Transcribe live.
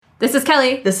This is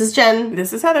Kelly. This is Jen.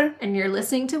 This is Heather. And you're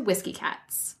listening to Whiskey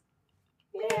Cats.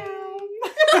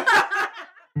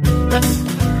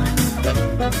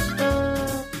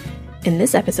 In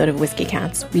this episode of Whiskey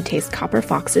Cats, we taste Copper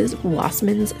Fox's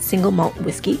Wasman's Single Malt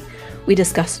Whiskey. We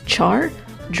discuss char,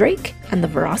 Drake, and the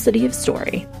veracity of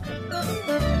story.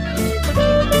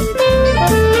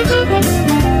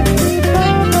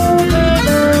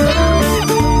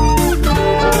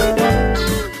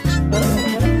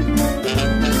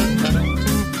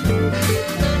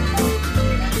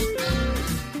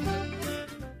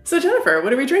 So Jennifer,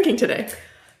 what are we drinking today?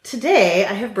 Today,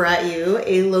 I have brought you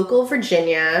a local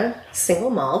Virginia single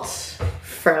malt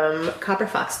from Copper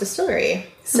Fox Distillery.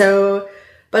 So, a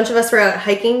bunch of us were out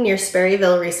hiking near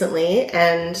Sperryville recently,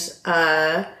 and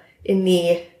in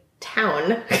the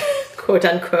town, quote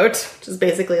unquote, which is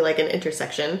basically like an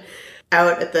intersection,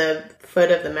 out at the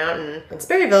foot of the mountain in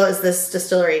Sperryville is this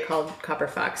distillery called Copper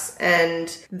Fox. And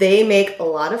they make a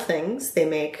lot of things. They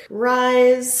make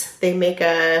ryes. They make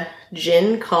a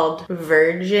gin called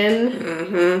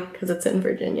Virgin, because it's in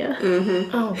Virginia.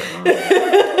 Oh,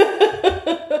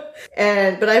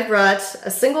 God. But I've brought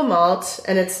a single malt,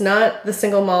 and it's not the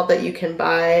single malt that you can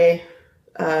buy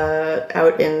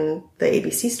out in the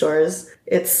ABC stores.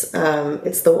 It's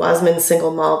the Wasman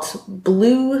Single Malt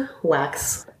Blue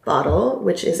Wax bottle,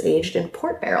 which is aged in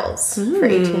port barrels for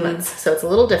 18 months. So it's a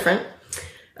little different.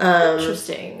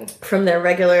 Interesting. From their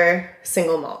regular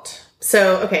single malt.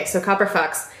 So Copper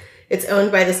Fox, it's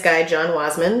owned by this guy, John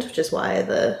Wasmund, which is why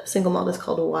the single malt is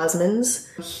called Wasman's.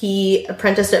 He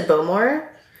apprenticed at Bowmore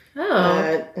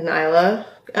in Iowa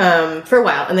for a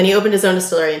while. And then he opened his own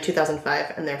distillery in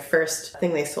 2005. And their first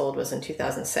thing they sold was in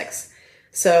 2006.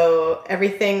 So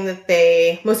everything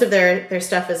that most of their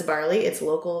stuff is barley. It's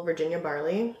local Virginia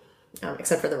barley,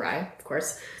 except for the rye, of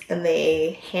course. And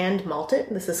they hand malt it.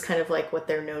 This is kind of like what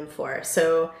they're known for.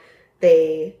 So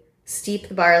they steep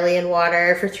the barley in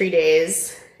water for 3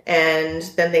 days, and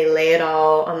then they lay it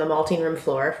all on the malting room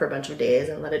floor for a bunch of days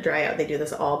and let it dry out. They do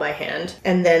this all by hand.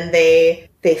 And then they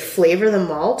flavor the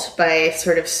malt by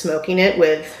sort of smoking it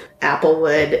with apple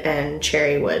wood and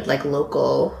cherry wood, like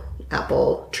local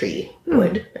apple tree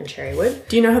wood and cherry wood.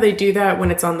 Do you know how they do that when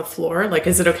it's on the floor? Like,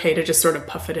 is it okay to just sort of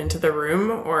puff it into the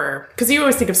room? Or, because you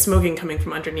always think of smoking coming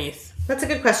from underneath. That's a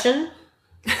good question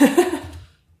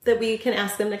that we can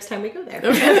ask them next time we go there.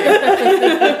 Okay.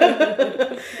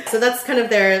 So that's kind of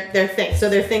their thing. So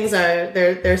their things are,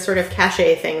 their sort of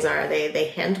cachet things are,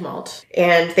 they hand malt.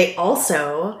 And they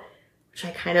also, which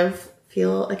I kind of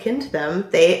feel akin to them,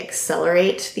 they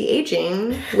accelerate the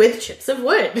aging with chips of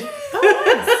wood.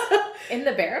 Oh, in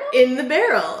the barrel? In the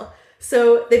barrel.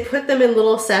 So they put them in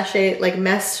little sachet, like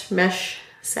mesh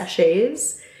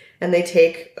sachets, and they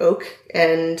take oak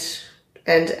and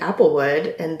apple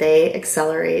wood, and they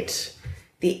accelerate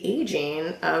the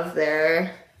aging of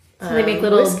their So they make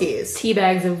little whiskeys. tea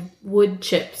bags of wood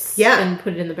chips and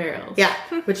put it in the barrels. Yeah,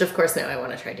 which of course now I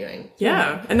want to try doing.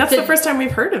 Yeah, and that's the first time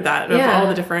we've heard of that, of all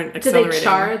the different accelerating. Do they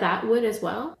char that wood as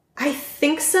well? I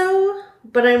think so,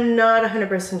 but I'm not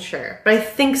 100% sure. But I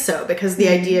think so, because the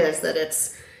idea is that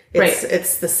it's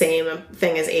the same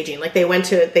thing as aging. Like they went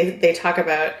to, they talk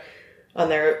about on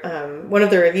their, one of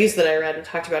the reviews that I read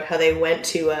talked about how they went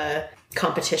to a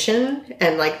competition,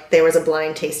 and like there was a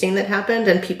blind tasting that happened,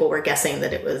 and people were guessing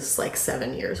that it was like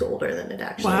 7 years older than it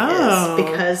actually is,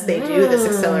 because they do this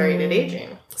accelerated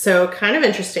aging. So kind of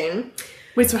interesting.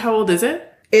 Wait, so how old is it?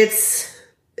 It's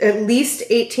at least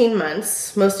 18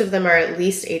 months. Most of them are at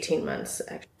least 18 months.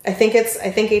 I think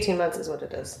 18 months is what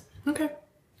it is. Okay.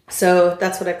 So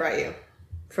that's what I brought you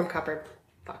from Copper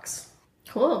Fox.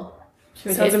 Cool.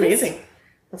 Sounds amazing.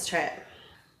 Let's try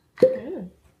it.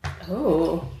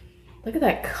 Oh, look at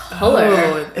that color.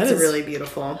 Oh, it's really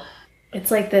beautiful. It's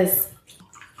like this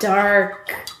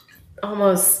dark,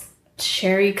 almost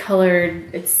cherry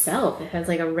colored itself. It has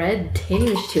like a red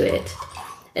tinge to it.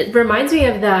 It reminds me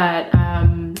of that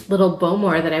little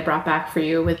Bowmore that I brought back for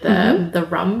you with the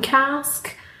rum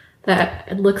cask. That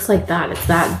it looks like that. It's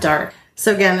that dark.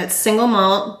 So again, it's single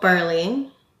malt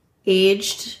barley,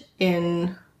 aged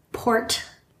in port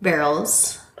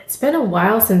barrels. It's been a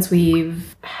while since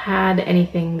we've had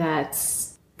anything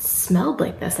that's smelled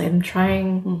like this. I'm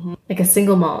trying like a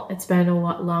single malt. It's been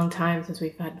a long time since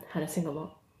we've had a single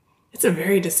malt. It's a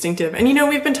very distinctive. And, you know,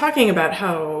 we've been talking about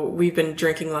how we've been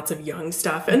drinking lots of young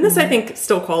stuff. And this, I think,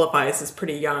 still qualifies as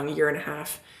pretty young, 1.5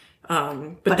 years.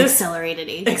 But this accelerated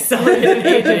aging. Accelerated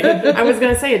aging. I was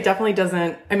going to say, it definitely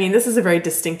doesn't. I mean, this is a very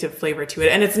distinctive flavor to it.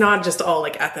 And it's not just all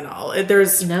like ethanol.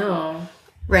 There's. No.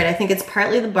 Right. I think it's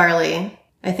partly the barley.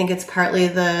 I think it's partly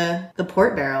the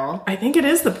port barrel. I think it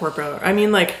is the port barrel. I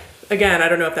mean, like, again, I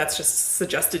don't know if that's just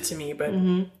suggested to me, but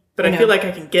but I I feel like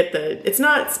I can get it's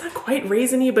not quite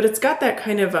raisiny, but it's got that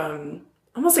kind of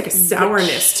almost like a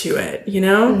sourness to it, you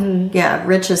know? Yeah,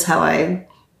 rich is how I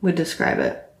would describe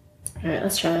it. All right,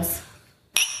 let's try this.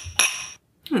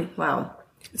 Wow.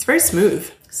 It's very smooth.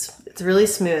 It's really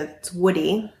smooth. It's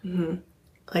woody.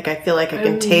 Like, I feel like I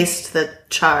can taste the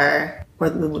char or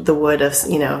the wood of,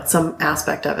 some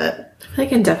aspect of it. I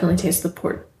can definitely taste the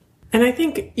port. And I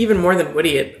think even more than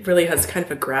woody, it really has kind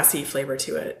of a grassy flavor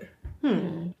to it.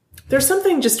 There's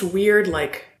something just weird,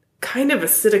 like kind of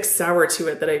acidic sour to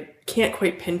it that I can't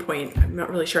quite pinpoint. I'm not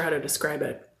really sure how to describe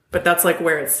it, but that's like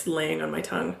where it's laying on my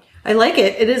tongue. I like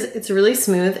it. It's really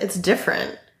smooth. It's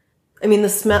different. I mean, the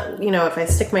smell, if I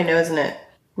stick my nose in it,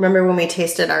 remember when we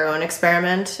tasted our own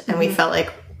experiment and we felt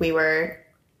like we were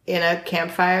in a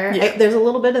campfire? Yeah. There's a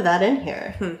little bit of that in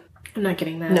here. I'm not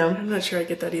getting that. No. I'm not sure I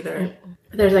get that either.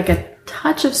 There's like a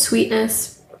touch of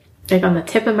sweetness, like on the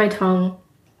tip of my tongue.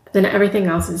 Then everything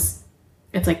else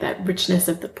it's like that richness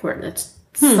of the port that's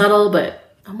subtle,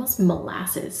 but almost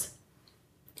molasses.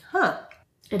 Huh.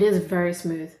 It is very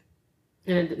smooth.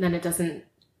 And then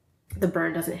the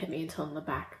burn doesn't hit me until in the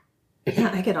back.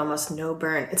 Yeah, I get almost no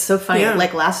burn. It's so funny. Yeah.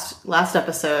 Like last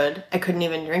episode, I couldn't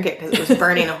even drink it because it was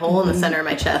burning a hole in the center of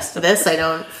my chest. This, I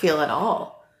don't feel at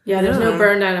all. Yeah, there's no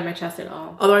burn down on my chest at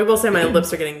all. Although I will say my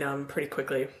lips are getting numb pretty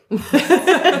quickly.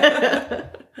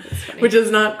 Which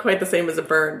is not quite the same as a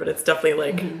burn, but it's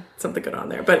definitely like something good on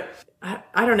there. But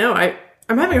I don't know.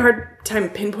 I'm having a hard time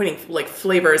pinpointing like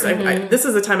flavors. This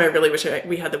is the time I really wish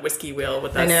we had the whiskey wheel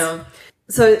with us. I know.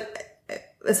 So,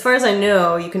 as far as I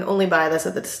know, you can only buy this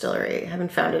at the distillery. I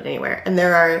haven't found it anywhere. And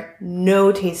there are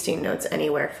no tasting notes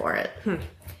anywhere for it.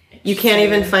 You can't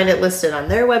even find it listed on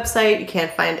their website. You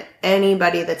can't find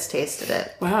anybody that's tasted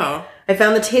it. Wow. I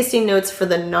found the tasting notes for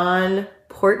the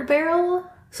non-port barrel.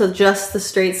 So just the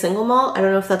straight single malt. I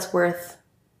don't know if that's worth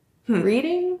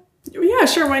reading. Yeah,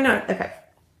 sure. Why not? Okay.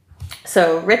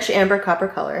 So, rich amber copper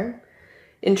color,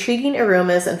 intriguing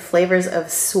aromas and flavors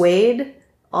of suede,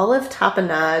 olive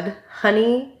tapenade,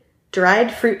 honey,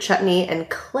 dried fruit chutney, and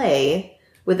clay,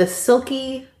 with a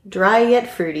silky, dry yet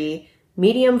fruity,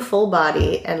 medium full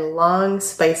body, and long,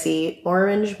 spicy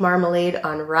orange marmalade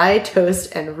on rye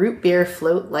toast and root beer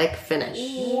float-like finish.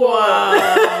 Wow.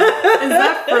 Is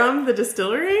that from the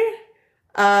distillery?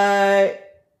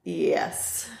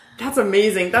 Yes. That's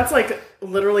amazing. That's like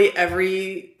literally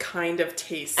every kind of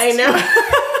taste. I know.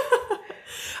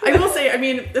 I will say, I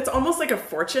mean, it's almost like a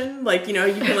fortune. Like, you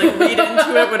can like read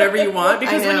into it whatever you want.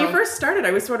 Because when you first started,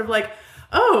 I was sort of like,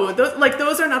 oh,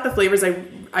 those are not the flavors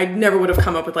I never would have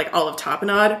come up with, like olive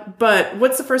tapenade. But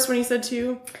what's the first one you said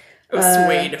too? Oh,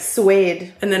 suede.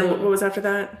 Suede. And then what was after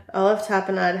that? Olive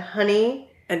tapenade, honey,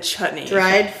 and chutney.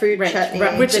 Dried fruit chutney.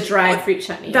 The dried fruit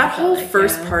chutney. That whole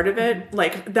first part of it,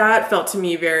 like that felt to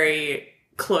me very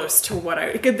close to what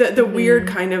the weird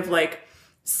kind of like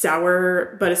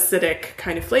sour but acidic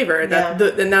kind of flavor that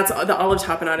that's the olive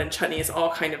tapenade and chutney is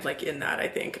all kind of like in that. I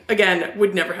think again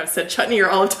would never have said chutney or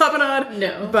olive tapenade.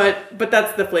 No, but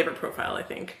that's the flavor profile I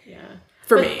think. Yeah,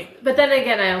 for me. But then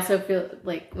again, I also feel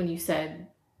like when you said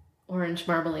orange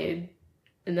marmalade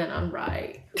and then on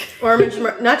rye,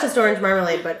 not just orange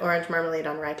marmalade, but orange marmalade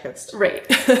on rye toast. Right.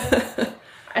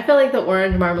 I feel like the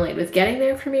orange marmalade was getting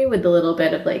there for me with the little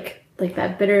bit of like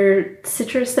that bitter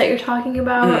citrus that you're talking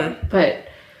about, but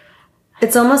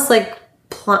it's almost like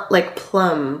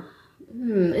plum.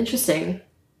 Interesting.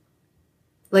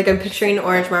 Like I'm picturing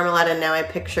orange marmalade, and now I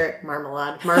picture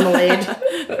marmalade.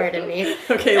 Pardon me.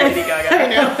 Okay, Lady Gaga. I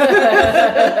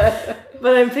know.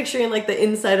 But I'm picturing like the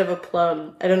inside of a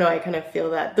plum. I don't know. I kind of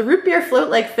feel that. The root beer float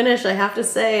like finish. I have to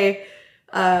say,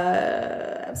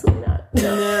 absolutely not.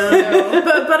 No.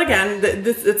 but again,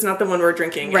 it's not the one we're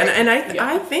drinking, right. and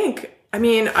I think. I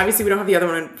mean, obviously we don't have the other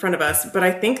one in front of us, but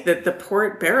I think that the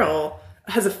port barrel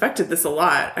has affected this a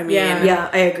lot. I mean, yeah,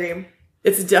 I agree.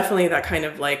 It's definitely that kind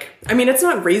of like, I mean, it's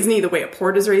not raisiny the way a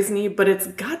port is raisiny, but it's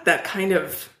got that kind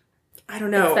of, I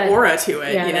don't know, aura to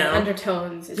it,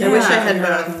 undertones. I wish I had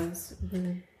both.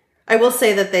 Mm-hmm. I will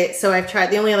say that I've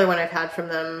tried, the only other one I've had from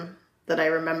them that I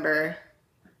remember,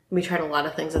 we tried a lot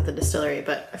of things at the distillery,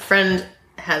 but a friend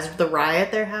has the rye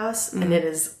at their house, and it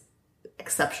is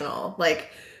exceptional. Like,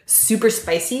 super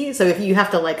spicy. So if you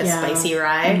have to like a spicy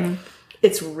rye,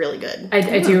 it's really good.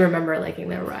 I do remember liking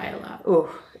their rye a lot. Ooh,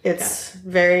 it's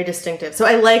very distinctive. So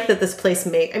I like that this place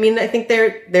I think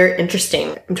they're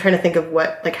interesting. I'm trying to think of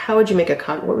how would you make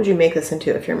what would you make this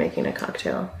into if you're making a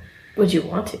cocktail? Would you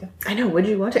want to? I know. Would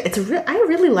you want to? I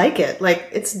really like it. Like,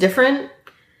 it's different.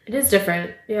 It is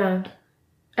different. Yeah.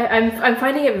 I'm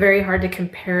finding it very hard to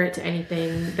compare it to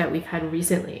anything that we've had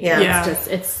recently. Yeah.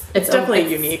 It's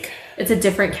definitely unique. It's a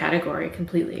different category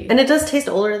completely. And it does taste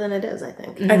older than it is, I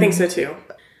think. I think so too.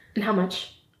 And how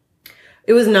much?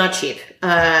 It was not cheap.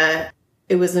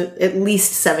 It was at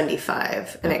least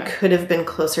 75, and it could have been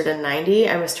closer to 90.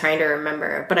 I was trying to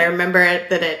remember, but I remember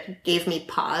that it gave me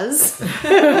pause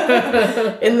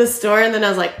in the store, and then I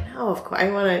was like, "No, of course, I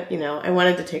wanted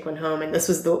to take one home." And this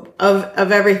was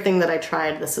of everything that I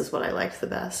tried, this is what I liked the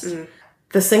best.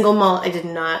 The single malt, I did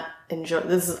not enjoy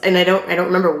this, and I don't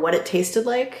remember what it tasted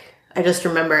like. I just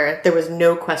remember there was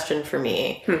no question for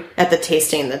me at the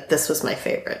tasting that this was my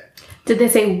favorite. Did they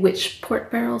say which port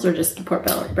barrels or just port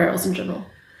barrels in general?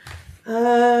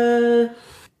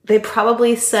 They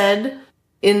probably said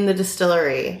in the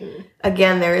distillery.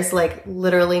 Again, there is like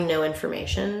literally no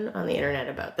information on the internet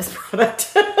about this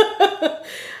product.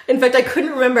 In fact, I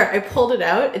couldn't remember. I pulled it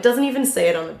out. It doesn't even say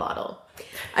it on the bottle.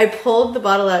 I pulled the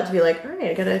bottle out to be like, all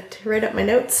right, I gotta write up my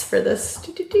notes for this.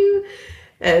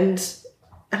 And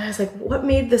I was like, what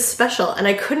made this special? And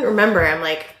I couldn't remember. I'm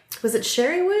like, was it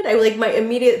sherrywood? My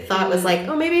immediate thought was like,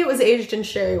 oh, maybe it was aged in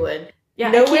sherrywood. Yeah,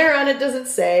 nowhere on it does it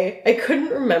say. I couldn't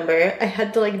remember. I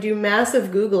had to do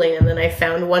massive Googling, and then I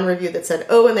found one review that said,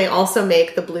 oh, and they also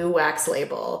make the blue wax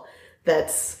label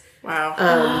that's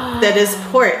that is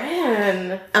port.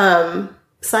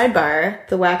 Sidebar,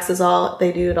 the wax is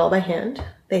they do it all by hand.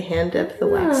 They hand dip the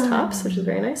wax tops, which is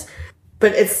very nice.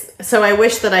 But so I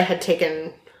wish that I had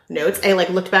taken notes. I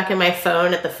looked back in my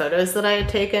phone at the photos that I had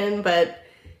taken, but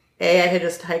I had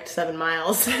just hiked 7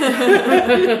 miles.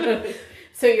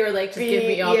 So you were like, just give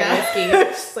me all the whiskey.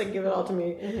 Just give it all to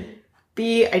me.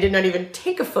 B, I did not even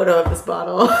take a photo of this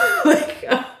bottle.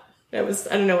 I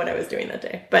don't know what I was doing that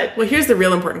day. But well, here's the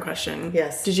real important question.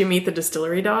 Yes. Did you meet the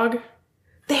distillery dog?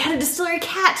 They had a distillery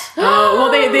cat. Oh,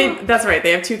 well, they that's right.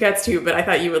 They have 2 cats too, but I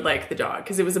thought you would like the dog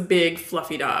because it was a big,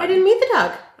 fluffy dog. I didn't meet the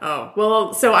dog. Oh,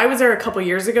 well, so I was there a couple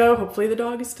years ago. Hopefully the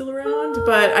dog is still around,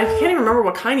 but I can't even remember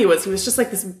what kind he was. He was just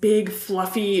this big,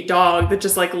 fluffy dog that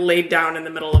just laid down in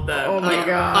the middle of the... Oh my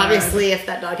God. Obviously, if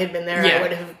that dog had been there, I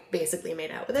would have basically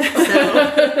made out with it.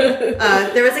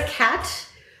 So, there was a cat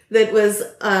that was...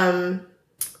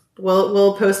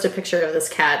 We'll post a picture of this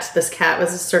cat. This cat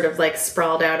was sort of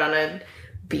sprawled out on a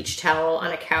beach towel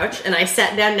on a couch, and I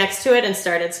sat down next to it and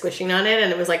started squishing on it,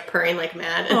 and it was purring like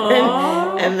mad.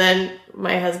 And then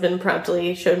my husband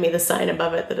promptly showed me the sign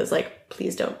above it that is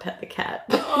please don't pet the cat.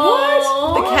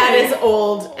 What? The cat is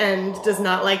old and does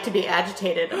not like to be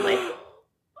agitated. I'm like,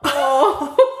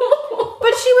 oh.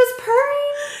 But she was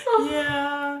purring.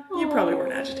 Yeah, you probably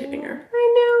weren't agitating her.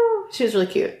 I know. She was really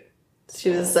cute. She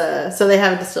was, so they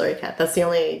have a distillery cat. That's the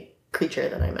only creature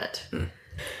that I met.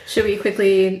 Should we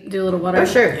quickly do a little water? Oh,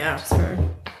 sure. Yeah. Just for...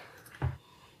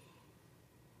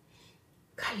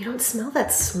 God, you don't smell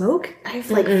that smoke? I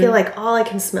feel like all I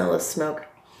can smell is smoke.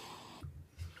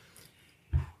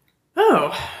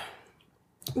 Oh.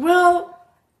 Well,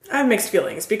 I have mixed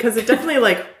feelings because it definitely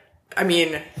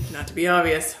not to be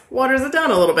obvious, waters it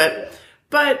down a little bit.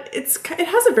 But it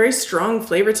has a very strong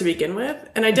flavor to begin with,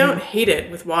 and I don't hate it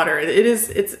with water.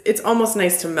 It's almost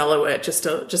nice to mellow it just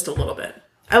a little bit.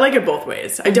 I like it both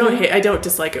ways. I don't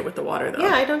dislike it with the water though.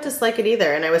 Yeah, I don't dislike it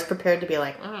either, and I was prepared to be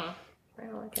I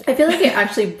don't like it. I feel like it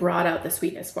actually brought out the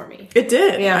sweetness for me. It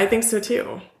did. Yeah, I think so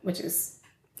too. Which is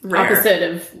rare. Opposite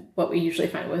of what we usually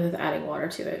find with adding water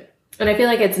to it. And I feel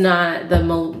like it's not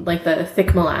the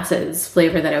thick molasses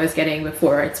flavor that I was getting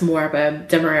before. It's more of a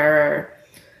Demerara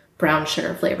brown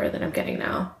sugar flavor that I'm getting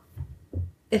now.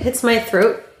 It hits my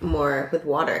throat more with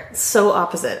water. It's so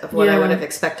opposite of what I would have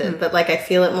expected. But I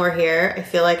feel it more here. I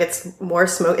feel like it's more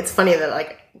smoke. It's funny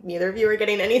that neither of you are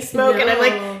getting any smoke, and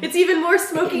I'm it's even more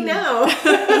smoky now.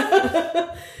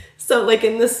 So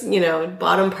in this,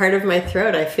 bottom part of my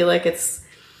throat, I feel like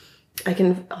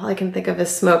all I can think of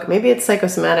is smoke. Maybe it's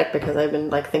psychosomatic because I've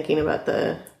been thinking about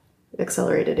the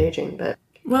accelerated aging, but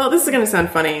well, this is going to sound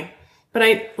funny, but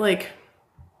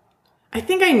I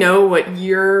think I know what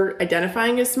you're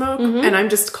identifying as smoke, and I'm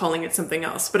just calling it something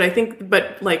else. But if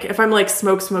I'm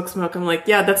smoke, I'm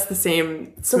yeah, that's the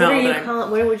same smell.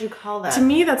 What would you call that? To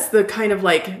me, that's the kind of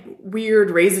weird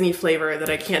raisiny flavor that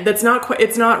I can't. That's not quite.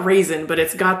 It's not raisin, but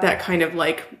it's got that kind of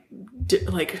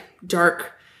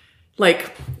dark,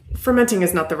 fermenting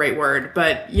is not the right word,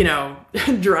 but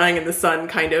drying in the sun,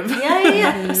 kind of.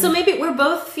 Yeah. So maybe we're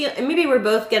both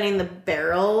getting the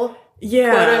barrel.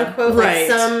 Yeah, quote unquote, right.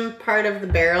 Some part of the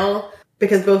barrel,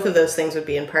 because both of those things would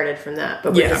be imparted from that,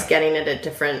 but we're just getting it at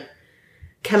different...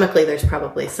 Chemically, there's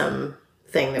probably some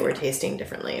thing that we're tasting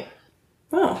differently.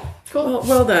 Oh, cool.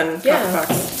 Well done, yeah.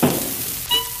 Fox.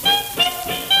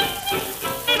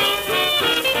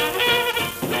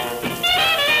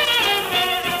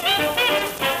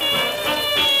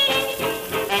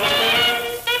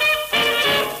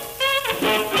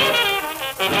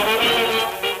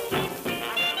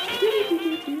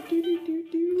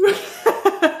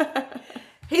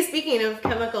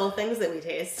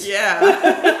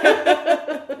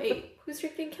 Yeah. Wait, who's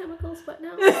drinking chemicals? What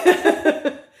now?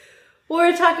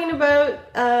 We're talking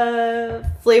about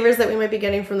flavors that we might be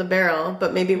getting from the barrel,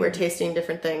 but maybe we're tasting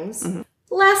different things. Mm-hmm.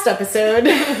 Last episode,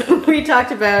 we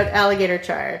talked about alligator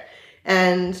char,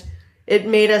 and it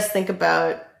made us think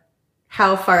about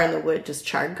how far in the wood does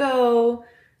char go,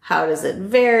 how does it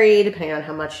vary depending on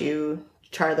how much you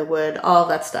char the wood, all of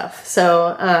that stuff.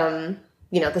 So,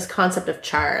 this concept of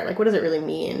char, like what does it really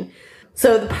mean?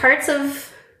 So the parts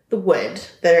of the wood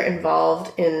that are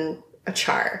involved in a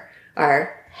char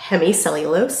are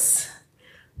hemicellulose,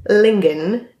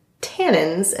 lignin,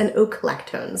 tannins, and oak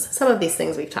lactones. Some of these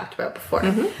things we've talked about before.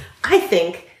 Mm-hmm. I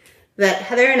think that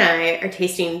Heather and I are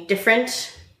tasting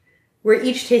different. We're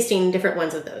each tasting different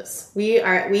ones of those. We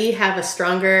have a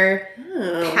stronger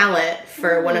palate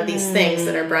for one of these things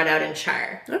that are brought out in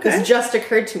char. Okay. This just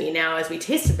occurred to me now as we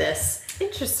tasted this.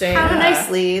 Interesting. How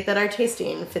nicely that our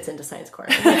tasting fits into Science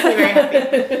Corner. I'm actually very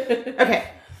happy. Okay.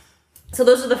 So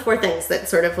those are the 4 things that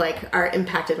sort of like are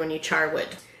impacted when you char wood.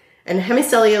 And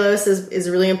hemicellulose is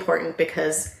really important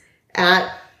because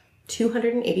at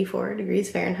 284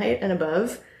 degrees Fahrenheit and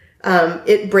above,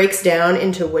 it breaks down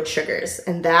into wood sugars,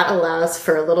 and that allows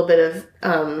for a little bit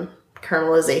of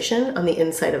caramelization on the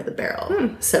inside of the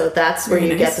barrel. So that's where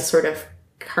you get the sort of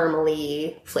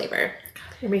caramely flavor.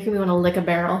 You're making me want to lick a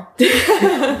barrel.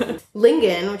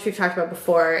 Lignin, which we've talked about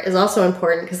before, is also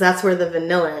important because that's where the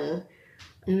vanillin,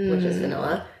 which is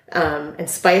vanilla, and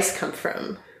spice come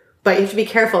from. But you have to be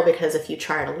careful because if you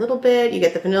char it a little bit, you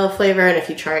get the vanilla flavor, and if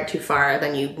you char it too far,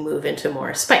 then you move into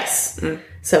more spice.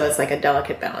 So it's like a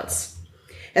delicate balance.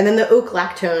 And then the oak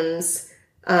lactones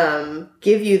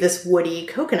give you this woody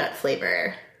coconut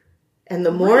flavor. And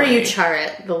the more you char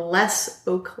it, the less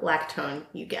oak lactone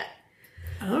you get.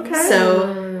 Okay.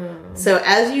 So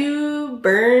as you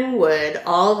burn wood,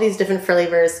 all of these different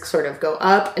flavors sort of go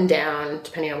up and down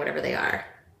depending on whatever they are.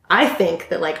 I think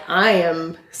that like I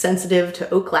am sensitive to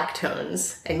oak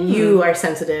lactones and you are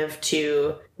sensitive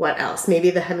to what else? Maybe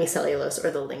the hemicellulose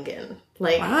or the lignin.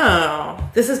 Like,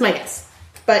 wow. This is my guess.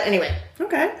 But anyway.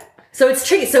 Okay. So it's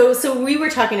tricky. So we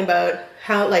were talking about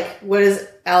how like what is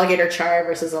alligator char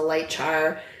versus a light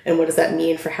char and what does that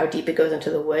mean for how deep it goes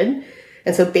into the wood?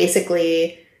 And so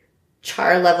basically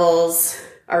char levels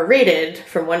are rated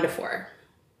from 1 to 4.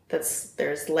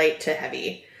 There's light to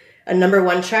heavy. A number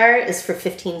 1 char is for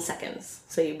 15 seconds.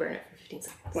 So you burn it for 15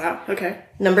 seconds. Wow, okay.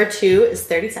 Number 2 is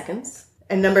 30 seconds.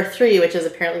 And number 3, which is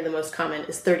apparently the most common,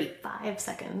 is 35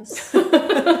 seconds.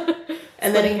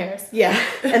 And then hairs. Yeah.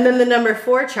 And then the number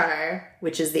 4 char,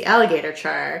 which is the alligator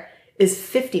char, is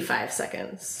 55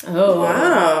 seconds. Oh.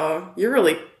 Wow. You're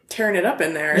really tearing it up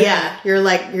in there. Yeah.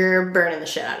 You're burning the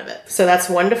shit out of it. So that's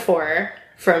 1 to 4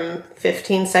 from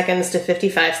 15 seconds to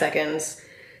 55 seconds.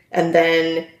 And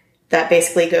then that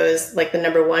basically goes, like the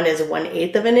number 1 is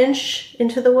 1/8 of an inch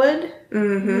into the wood.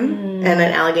 Mm-hmm. And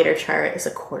an alligator char is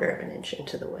 1/4 of an inch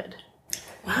into the wood.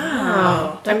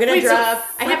 Wow. I'm going to draw...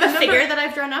 I have a figure that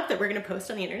I've drawn up that we're going to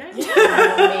post on the internet.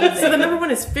 Yeah. So the number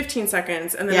 1 is 15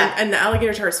 seconds, and then and the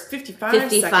alligator char is 55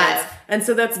 seconds. And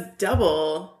so that's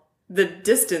double the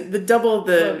distance, double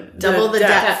the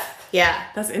depth. Yeah.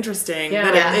 That's interesting.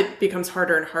 Yeah. That it becomes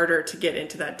harder and harder to get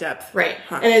into that depth. Right.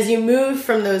 Huh. And as you move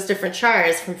from those different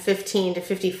chars, from 15 to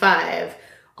 55,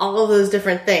 all of those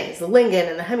different things, the lignin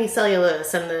and the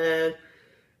hemicellulose and the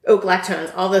oak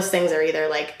lactones, all those things are either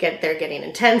like they're getting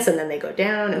intense and then they go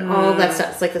down and all of that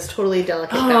stuff. It's like this totally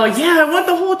delicate balance. Yeah, I want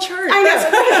the whole chart. I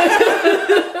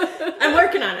know. I'm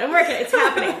working on it. It's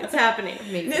happening.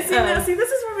 See, this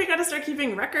is where we got to start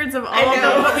keeping records of all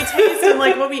of what we taste and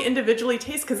like what we individually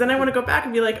taste, because then I want to go back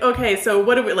and be like, okay, so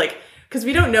what do we like? Because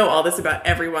we don't know all this about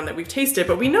everyone that we've tasted,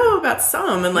 but we know about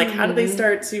some, and like how do they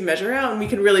start to measure out, and we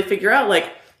can really figure out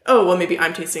like, oh, well, maybe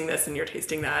I'm tasting this and you're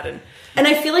tasting that. And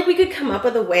I feel like we could come up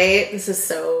with a way, this is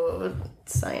so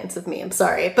science of me, I'm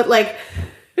sorry, but like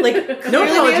no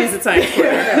apologies at Science Corner.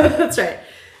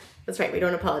 That's right. We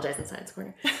don't apologize in Science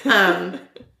Corner.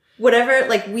 Whatever,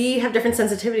 like we have different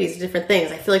sensitivities to different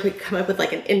things. I feel like we could come up with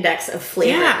like an index of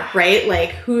flavor, right?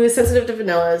 Like who is sensitive to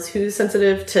vanillas, who's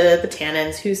sensitive to the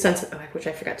tannins, who's sensitive, which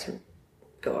I forgot to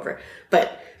go over,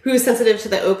 but who's sensitive to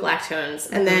the oak lactones,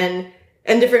 and then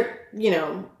different,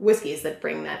 whiskeys that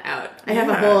bring that out. I have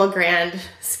a whole grand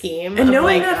scheme. And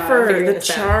knowing that for the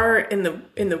char in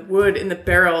the wood, in the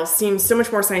barrel, seems so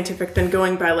much more scientific than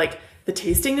going by like the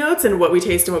tasting notes and what we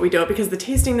taste and what we don't, because the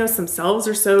tasting notes themselves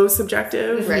are so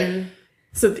subjective. Right.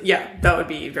 So that would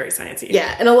be very sciencey.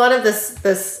 Yeah, and a lot of this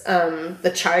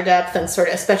the char depth and sort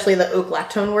of, especially the oak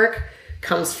lactone work,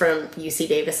 comes from UC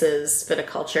Davis's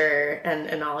viticulture and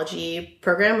enology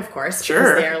program, of course, Sure.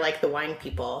 because they're like the wine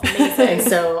people. And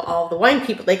so all the wine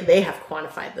people, like they have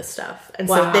quantified this stuff. And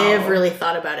so they have really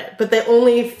thought about it. But the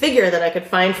only figure that I could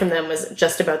find from them was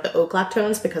just about the oak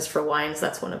lactones, because for wines,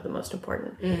 that's one of the most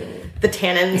important. The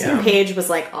tannins page was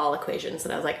like all equations.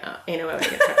 And I was like, oh, you know what, I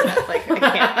can't talk about. Like, I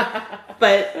can't.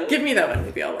 But give me that one,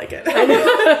 maybe I'll like it.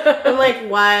 I'm like,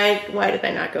 why did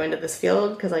I not go into this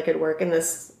field? Because I could work in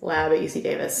this lab at UC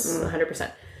Davis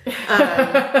 100%.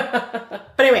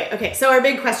 But anyway, okay, so our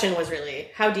big question was really,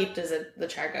 how deep does the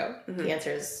char go? The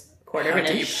answer is quarter of an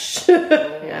inch.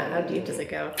 Yeah, how deep does it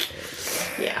go?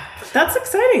 Yeah. That's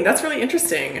exciting. That's really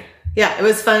interesting. Yeah, it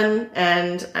was fun,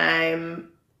 and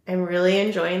I'm really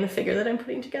enjoying the figure that I'm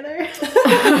putting together.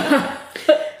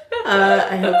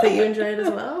 I hope that you enjoy it as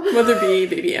well. Will there be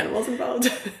baby animals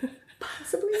involved?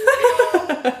 Possibly.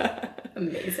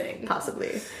 Amazing.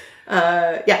 Possibly.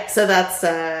 Yeah, so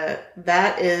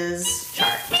that is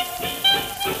char.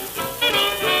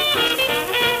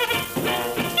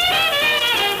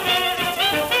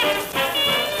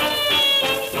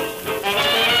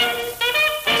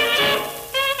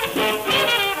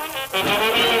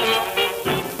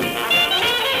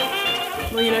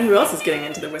 Well, you know who else is getting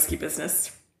into the whiskey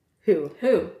business? Who?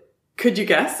 Could you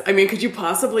guess? I mean, could you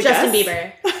possibly Justin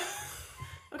guess?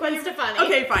 Bieber. Gwen Stefani.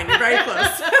 Okay, fine. You're very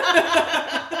close.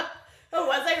 Oh,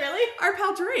 was I really? Our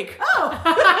pal Drake. Oh.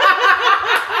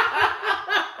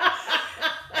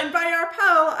 And by our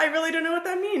pal, I really don't know what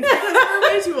that means, because we're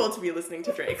way too old to be listening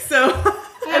to Drake. So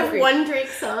I have one Drake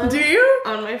song. Do you?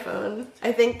 On my phone.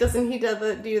 I think, doesn't he do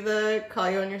the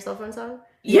call you on your cell phone song?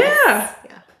 Yeah.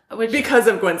 Yeah. Because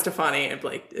of Gwen Stefani and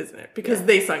Blake, isn't it? Because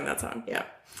they sung that song. Yeah.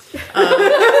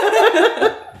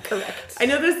 Correct. I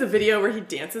know there's the video where he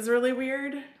dances really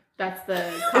weird. That's the.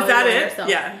 Is that it?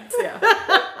 Yeah. Yeah.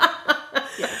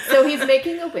 So he's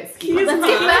making a whiskey. He's Let's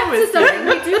making get back a to whiskey. something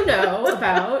we do know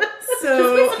about.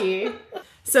 So, Whiskey.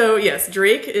 so yes,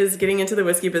 Drake is getting into the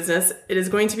whiskey business. It is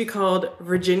going to be called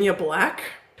Virginia Black.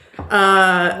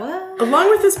 Along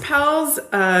with his pals,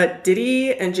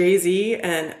 Diddy and Jay-Z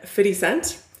and 50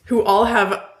 Cent, who all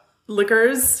have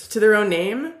liquors to their own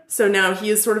name. So now he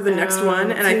is sort of the next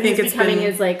one, and So I think he's it's becoming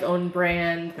been... his like own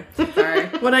brand. Sorry.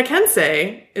 What I can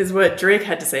say is what Drake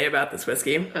had to say about this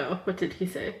whiskey. Oh, what did he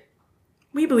say?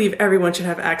 We believe everyone should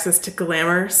have access to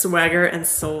glamour, swagger, and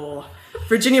soul.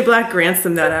 Virginia Black grants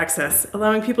them that access,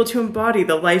 allowing people to embody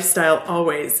the lifestyle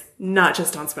always, not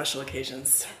just on special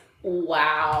occasions.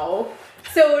 Wow.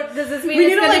 So does this mean Well,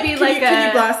 it's going to be like can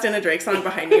you blast in a Drake song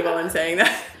behind me while I'm saying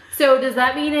that? So does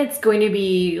that mean it's going to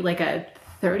be like a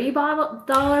 $30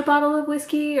 bottle of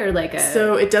whiskey, or like a?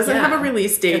 So it doesn't Yeah. have a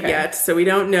release date Okay. yet, so we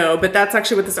don't know. But that's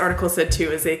actually what this article said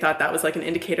too, is they thought that was like an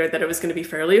indicator that it was going to be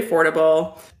fairly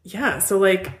affordable. Yeah. So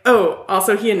like,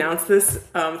 also he announced this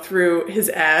through his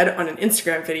ad on an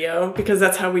Instagram video, because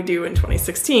that's how we do in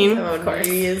 2016. Oh, Of course.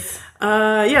 geez.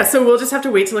 Yeah. So we'll just have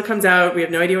to wait till it comes out. We have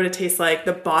no idea what it tastes like.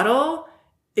 The bottle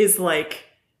is like,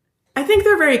 I think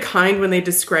they're very kind when they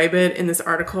describe it in this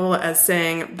article as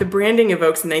saying the branding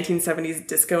evokes 1970s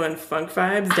disco and funk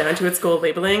vibes down to its gold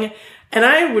labeling. And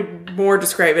I would more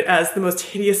describe it as the most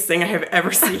hideous thing I have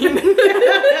ever seen.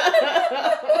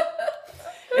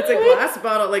 It's a glass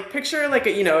bottle, like picture like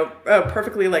a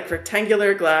perfectly like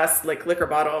rectangular glass like liquor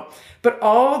bottle, but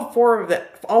all four of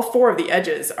the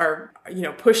edges are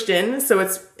pushed in, so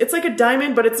it's like a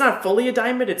diamond, but it's not fully a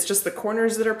diamond. It's just the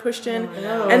corners that are pushed in,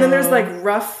 and then there's like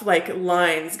rough like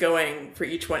lines going for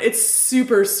each one. It's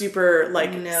super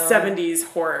like 70s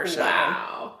horror show.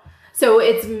 Wow. So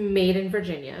it's made in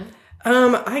Virginia.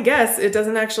 I guess it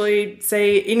doesn't actually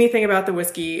say anything about the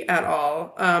whiskey at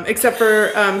all, except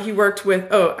for he worked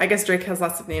with, I guess Drake has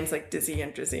lots of names like Dizzy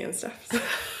and Drizzy and stuff.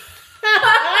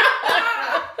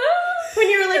 When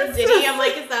you were like Diddy, I'm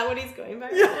like, is that what he's going by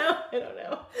right now? I don't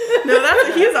know.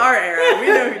 No, he's our era. We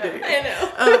know who Dizzy. I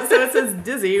know. So it says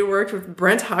Dizzy worked with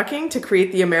Brent Hawking to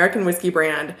create the American whiskey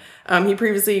brand. He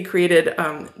previously created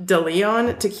De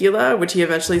Leon tequila, which he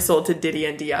eventually sold to Diddy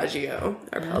and Diageo,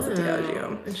 our pals at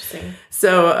Diageo. Interesting.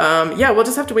 So, we'll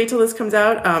just have to wait till this comes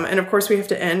out. And of course, we have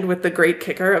to end with the great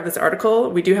kicker of this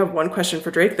article. We do have one question for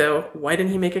Drake, though. Why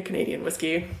didn't he make a Canadian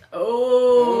whiskey?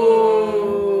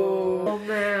 Oh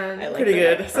man. I like Pretty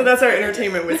that. good. So that's our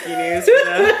entertainment whiskey news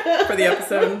for the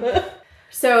episode.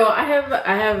 So I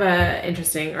have an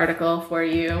interesting article for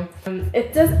you.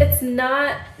 It's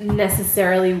not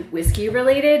necessarily whiskey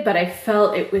related, but I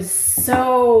felt it was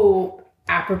so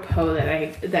apropos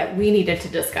that we needed to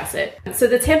discuss it. So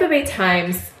the Tampa Bay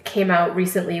Times came out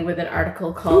recently with an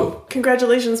article called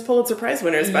congratulations Pulitzer Prize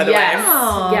winners, by the way.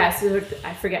 Yes,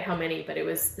 I forget how many, but it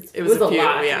was a few,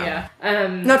 lot. Yeah.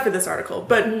 Not for this article,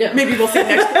 but maybe we'll see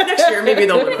next year. Maybe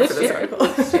they'll win for this article.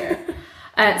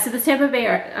 So the Tampa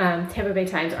Bay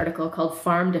Times article called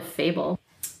 "Farm to Fable"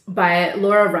 by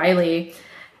Laura Riley.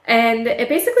 And it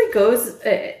basically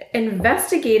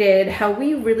investigated how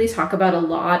we really talk about a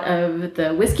lot of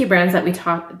the whiskey brands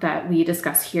that we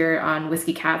discuss here on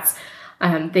Whiskey Cats.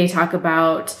 They talk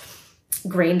about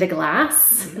grain to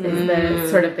glass is the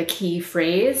sort of the key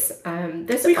phrase.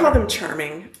 We call them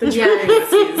charming. The charming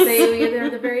whiskeys. They're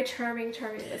the very charming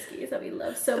whiskeys that we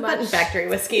love so much. Button Factory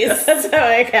whiskeys. That's how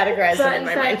I categorize them in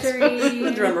my mind.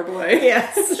 The Drummer Boy.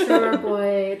 Yes. Drummer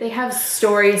Boy. They have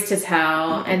stories to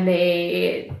tell, and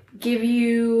they give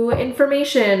you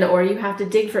information, or you have to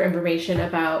dig for information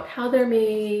about how they're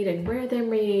made and where they're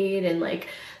made, and like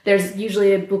there's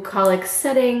usually a bucolic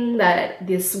setting that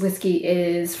this whiskey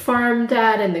is farmed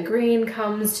at, and the grain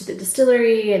comes to the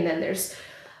distillery, and then there's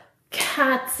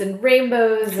cats and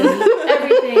rainbows and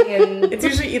everything. And it's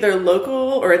usually either local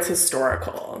or it's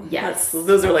historical. Yes.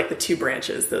 Those are like the two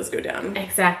branches those go down.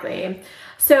 Exactly.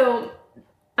 So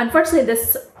unfortunately,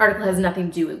 this article has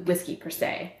nothing to do with whiskey per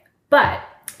se, but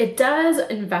it does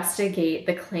investigate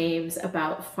the claims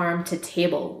about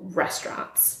farm-to-table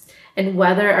restaurants and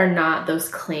whether or not those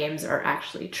claims are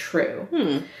actually true.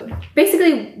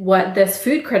 Basically, what this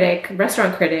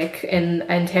restaurant critic in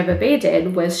Tampa Bay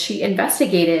did was she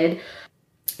investigated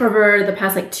over the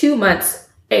past 2 months.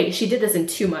 She did this in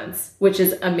 2 months, which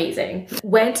is amazing.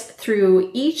 Went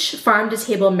through each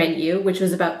farm-to-table menu, which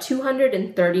was about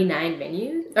 239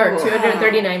 menus, or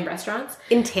 239 restaurants.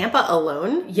 In Tampa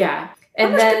alone? Yeah.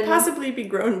 And how much could possibly be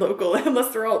grown local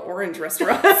unless they're all orange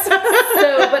restaurants?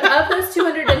 But of those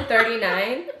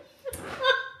 239...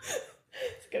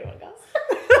 It's a good one, guys.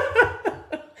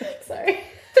 Sorry.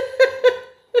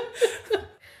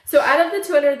 So out of the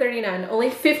 239, only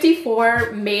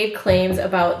 54 made claims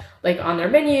about, on their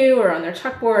menu or on their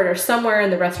chalkboard or somewhere in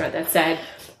the restaurant that said,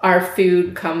 our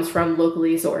food comes from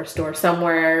locally sourced, or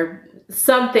somewhere...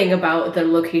 something about the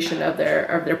location of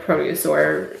their produce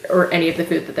or any of the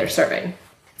food that they're serving.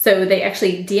 So they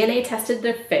actually DNA tested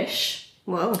their fish.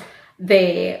 Whoa.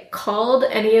 They called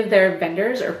any of their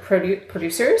vendors or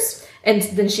producers, and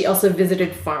then she also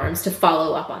visited farms to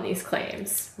follow up on these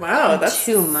claims. Wow, that's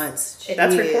 2 months.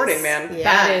 That's reporting, man.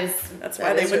 Yeah. That's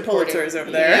why they win Pulitzers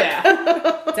over there.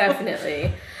 Yeah,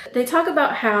 definitely. They talk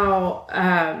about how,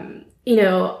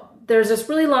 there's this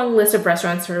really long list of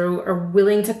restaurants who are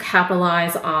willing to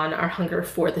capitalize on our hunger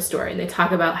for the story. And they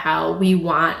talk about how we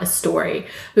want a story.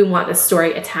 We want the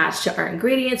story attached to our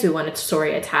ingredients. We want a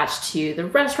story attached to the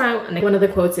restaurant. And one of the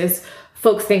quotes is,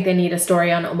 folks think they need a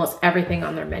story on almost everything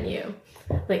on their menu.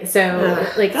 That's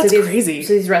crazy.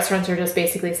 So these restaurants are just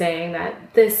basically saying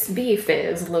that this beef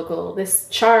is local, this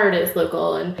chard is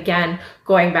local. And again,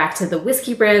 going back to the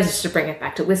whiskey brands, just to bring it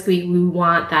back to whiskey, we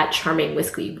want that charming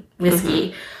whiskey.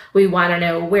 Mm-hmm. We want to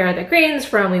know where are the grains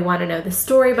from. We want to know the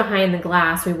story behind the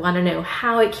glass. We want to know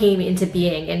how it came into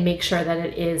being and make sure that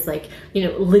it is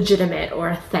legitimate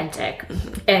or authentic.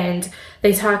 Mm-hmm. And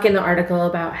they talk in the article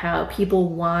about how people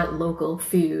want local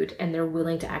food and they're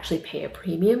willing to actually pay a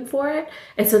premium for it.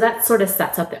 And so that sort of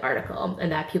sets up the article, and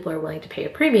that people are willing to pay a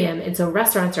premium. And so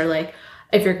restaurants are like,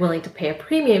 if you're willing to pay a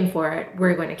premium for it,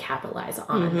 we're going to capitalize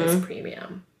on this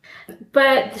premium.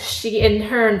 But in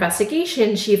her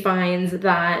investigation, she finds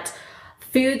that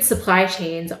food supply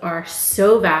chains are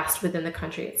so vast within the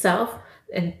country itself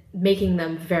and making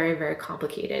them very, very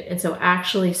complicated. And so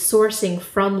actually sourcing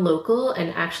from local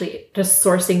and actually just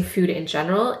sourcing food in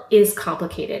general is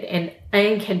complicated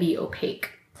and can be opaque.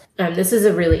 This is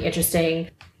a really interesting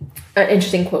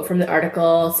quote from the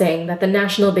article saying that the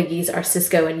national biggies are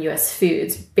Sysco and U.S.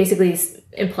 Foods, basically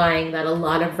implying that a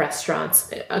lot of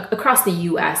restaurants across the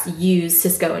U.S. use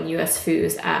Sysco and U.S.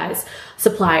 Foods as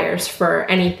suppliers for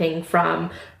anything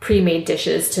from pre-made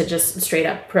dishes to just straight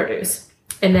up produce.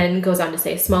 And then goes on to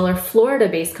say smaller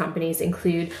Florida-based companies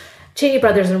include Cheney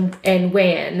Brothers and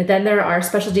Weighing. Then there are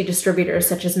specialty distributors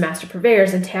such as Master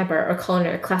Purveyors in Tampa or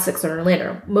Culinary Classics in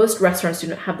Orlando. Most restaurants do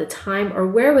not have the time or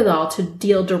wherewithal to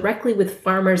deal directly with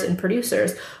farmers and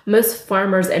producers. Most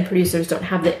farmers and producers don't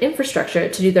have the infrastructure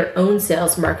to do their own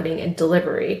sales, marketing, and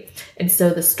delivery. And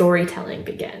so the storytelling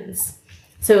begins.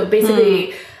 So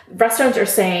basically, restaurants are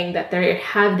saying that they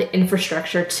have the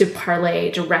infrastructure to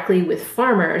parlay directly with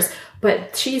farmers,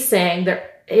 but she's saying there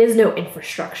is no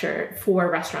infrastructure for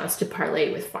restaurants to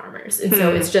parlay with farmers. And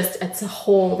so it's a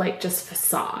whole just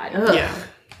facade. Yeah.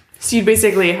 So you'd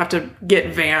basically have to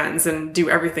get vans and do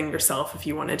everything yourself if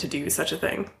you wanted to do such a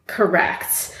thing.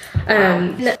 Correct.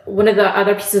 One of the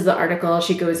other pieces of the article,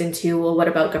 she goes into, well, what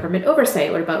about government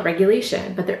oversight? What about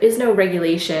regulation? But there is no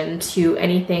regulation to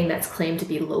anything that's claimed to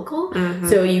be local. Mm-hmm.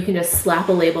 So you can just slap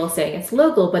a label saying it's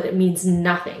local, but it means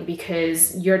nothing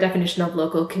because your definition of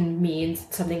local can mean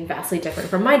something vastly different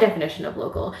from my definition of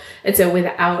local. And so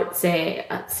without, say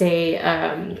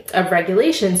a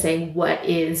regulation saying what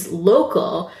is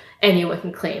local, anyone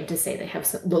can claim to say they have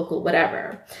some local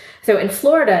whatever. So in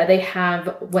Florida, they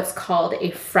have what's called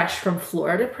a Fresh from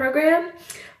Florida program,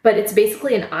 but it's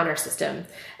basically an honor system.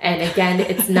 And again,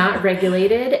 it's not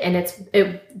regulated, and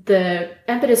the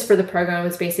impetus for the program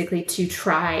is basically to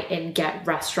try and get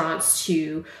restaurants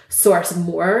to source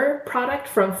more product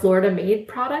from Florida-made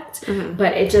product,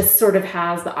 but it just sort of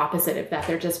has the opposite of that.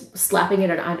 They're just slapping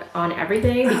it on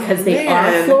everything because they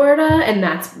are Florida, and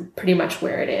that's pretty much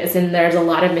where it is. And there's a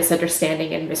lot of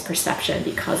misunderstanding and misperception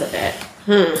because of it.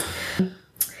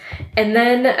 And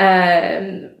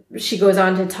then she goes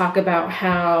on to talk about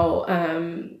how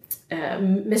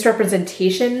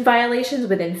misrepresentation violations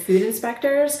within food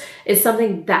inspectors is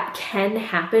something that can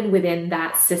happen within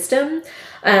that system.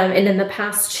 And in the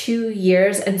past 2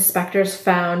 years, inspectors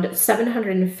found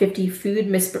 750 food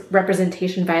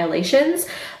misrepresentation violations,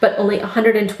 but only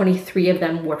 123 of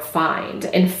them were fined.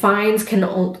 And fines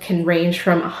can range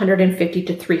from $150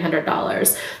 to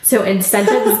 $300. So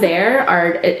incentives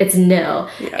it's nil.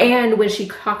 Yeah. And when she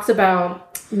talks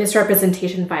about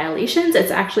misrepresentation violations, it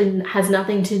actually has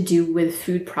nothing to do with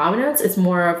food provenance. It's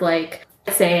more of like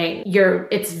saying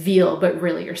it's veal, but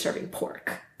really you're serving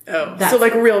pork. Oh, so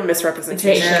like real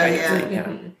misrepresentation. Yeah.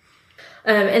 Mm-hmm.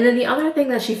 And then the other thing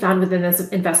that she found within this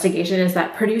investigation is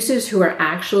that producers who are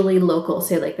actually local,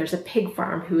 say like there's a pig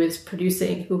farm who has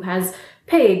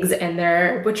pigs and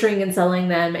they're butchering and selling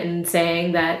them and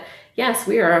saying that, yes,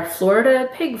 we are a Florida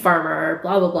pig farmer,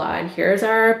 blah, blah, blah. And here's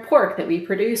our pork that we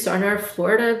produce on our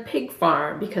Florida pig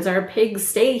farm because our pigs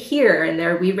stay here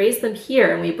and we raise them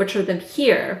here and we butcher them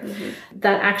here. Mm-hmm.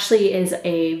 That actually is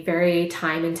a very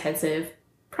time-intensive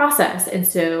process. And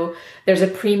so there's a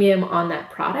premium on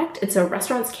that product. And so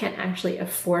restaurants can't actually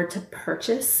afford to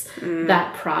purchase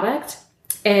that product.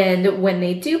 And when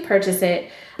they do purchase it,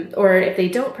 or if they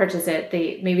don't purchase it,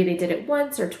 maybe they did it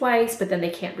once or twice, but then they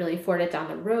can't really afford it down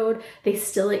the road. They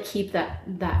still keep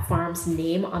that farm's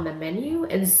name on the menu.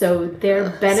 And so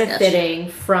they're benefiting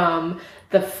from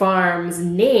the farm's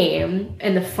name,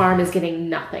 and the farm is getting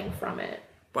nothing from it.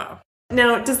 Wow.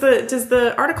 Now, does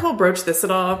the article broach this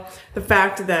at all? The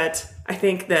fact that I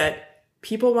think that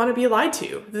people want to be lied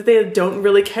to, that they don't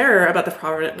really care about the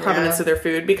provenance of their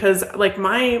food, because like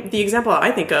the example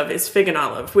I think of is Fig and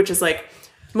Olive, which is like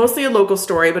mostly a local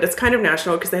story, but it's kind of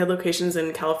national because they had locations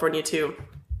in California too.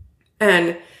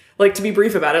 And like, to be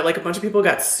brief about it, like a bunch of people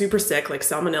got super sick, like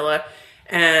salmonella,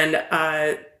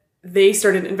 and they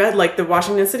started the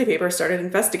Washington City paper started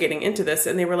investigating into this,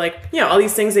 and they were like, all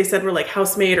these things they said were like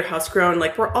house-made or house-grown,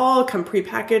 like were all come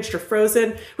prepackaged or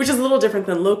frozen, which is a little different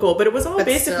than local, but it was all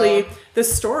basically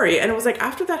this story. And it was like,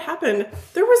 after that happened,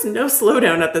 there was no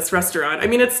slowdown at this restaurant. I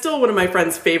mean, it's still one of my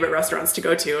friend's favorite restaurants to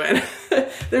go to, and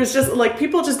there's just like,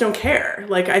 people just don't care.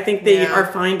 Like, I think they are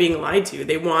fine being lied to.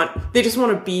 They just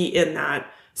want to be in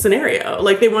that scenario.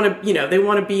 Like they want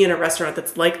to be in a restaurant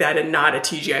that's like that and not a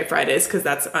TGI Fridays, because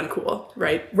that's uncool,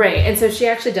 right? Right. And so she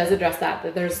actually does address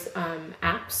that there's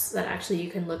apps that actually you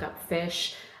can look up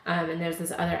fish. And there's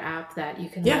this other app that you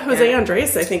can Jose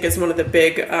Andres, I think, is one of the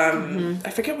big, I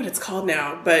forget what it's called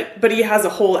now, but he has a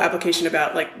whole application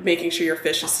about like making sure your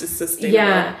fish is sustainable.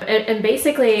 Yeah, and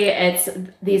basically it's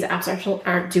these apps actually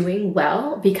aren't doing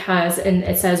well because, and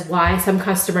it says why some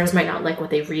customers might not like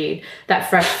what they read. That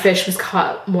fresh fish was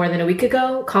caught more than a week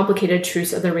ago. Complicated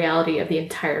truths of the reality of the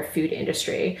entire food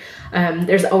industry.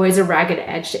 There's always a ragged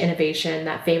edge to innovation.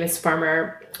 That famous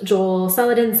farmer Joel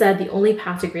Salatin said the only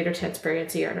path to greater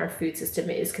transparency in our food system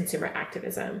is consumer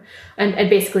activism. And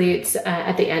basically it's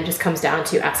at the end just comes down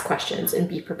to ask questions and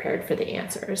be prepared for the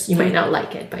answers. You might not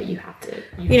like it, but you have to,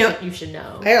 you should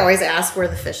know. I always ask where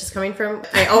the fish is coming from.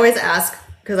 I always ask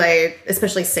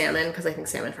especially salmon, because I think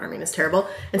salmon farming is terrible.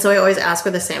 And so I always ask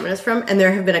where the salmon is from. And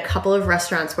there have been a couple of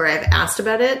restaurants where I've asked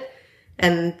about it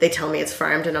and they tell me it's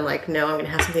farmed, and I'm like, no, I'm going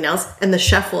to have something else. And the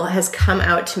chef has come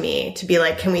out to me to be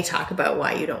like, can we talk about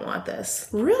why you don't want this?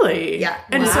 Really? Yeah.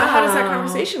 And so how does that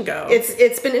conversation go?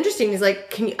 It's been interesting. He's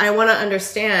like, I want to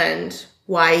understand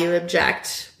why you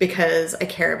object, because I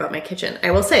care about my kitchen. I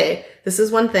will say, this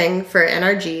is one thing for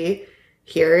NRG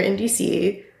here in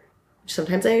DC.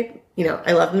 Sometimes I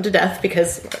love them to death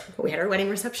because we had our wedding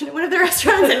reception at one of their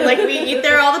restaurants and like we eat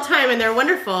there all the time and they're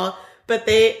wonderful. But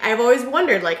I've always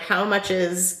wondered, like, how much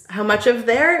of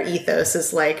their ethos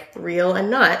is, like, real and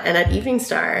not. And at Evening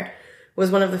Star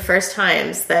was one of the first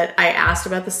times that I asked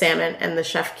about the salmon and the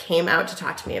chef came out to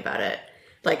talk to me about it.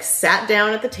 Like, sat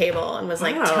down at the table and was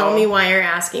like, tell me why you're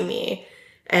asking me.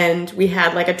 And we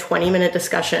had, like, a 20-minute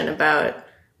discussion about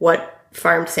what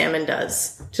farmed salmon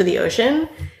does to the ocean.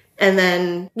 And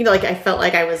then, you know, like, I felt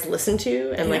like I was listened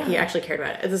to and, like, he actually cared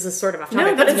about it. This is sort of off topic.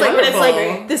 No, but it's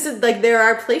like, this is, like, there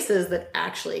are places that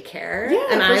actually care. Yeah,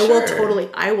 and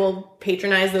I will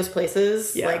patronize those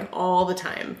places, like, all the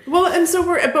time. Well, and so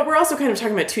we're also kind of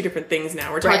talking about two different things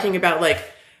now. We're talking about, like,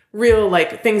 real,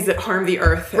 like, things that harm the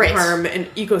earth and harm and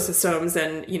ecosystems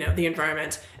and, you know, the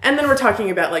environment. And then we're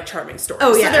talking about, like, charming stories.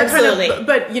 Oh, yeah, so absolutely.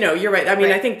 But, you know, you're right. I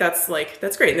mean, I think that's great.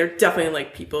 And they're definitely,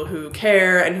 like, people who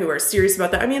care and who are serious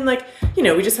about that. I mean, like, you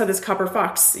know, we just had this Copper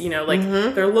Fox, you know, like,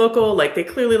 they're local. Like, they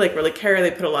clearly, like, really care.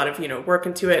 They put a lot of, you know, work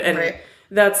into it. And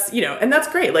that's, you know, and that's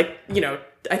great. Like, you know,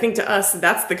 I think to us,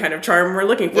 that's the kind of charm we're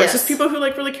looking for. Yes. It's just people who,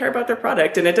 like, really care about their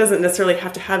product. And it doesn't necessarily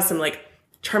have to have some, like,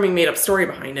 charming made-up story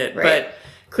behind it. Right. But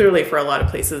clearly, for a lot of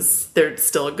places, they're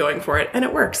still going for it, and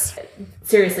it works.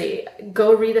 Seriously,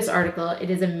 go read this article. It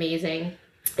is amazing.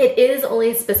 It is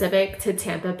only specific to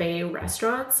Tampa Bay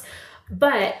restaurants,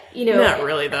 but, you know... Not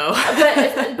really, though.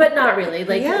 but not really.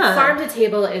 Like, farm to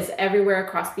table is everywhere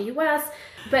across the U.S.,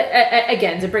 but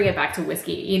again, to bring it back to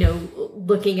whiskey, you know,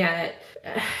 looking at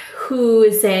who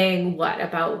is saying what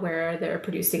about where they're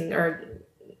producing or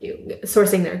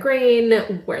sourcing their grain,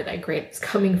 where that grain is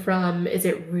coming from. Is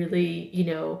it really, you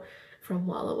know, from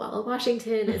Walla Walla,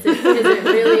 Washington? Is it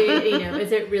really, you know,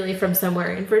 is it really from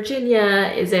somewhere in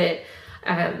Virginia? Is it,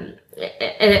 and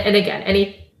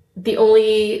again, the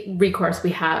only recourse we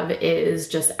have is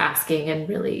just asking and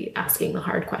really asking the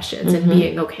hard questions and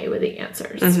being okay with the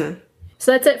answers.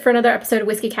 So that's it for another episode of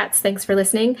Whiskey Cats. Thanks for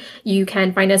listening. You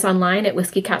can find us online at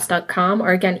whiskeycats.com,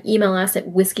 or again, email us at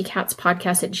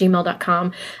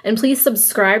whiskeycatspodcast@gmail.com. And please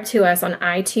subscribe to us on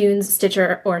iTunes,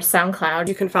 Stitcher, or SoundCloud.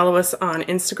 You can follow us on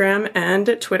Instagram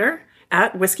and Twitter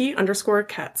at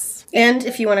whiskey_cats. And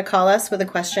if you want to call us with a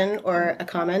question or a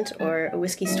comment or a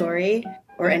whiskey story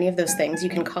or any of those things, you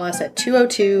can call us at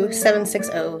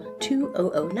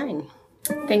 202-760-2009.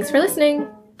 Thanks for listening.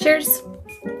 Cheers.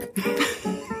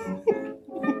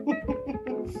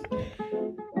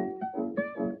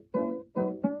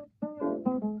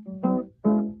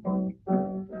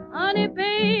 Honey,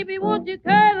 baby, won't you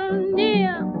cuddle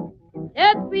near?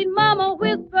 Let sweet mama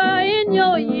whisper in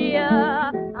your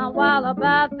ear. I'm wild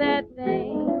about that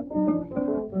thing.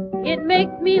 It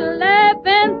makes me laugh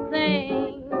and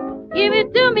sing. Give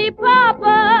it to me,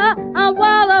 Papa. I'm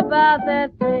wild about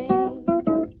that thing.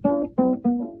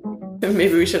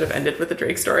 Maybe we should have ended with the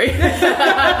Drake story.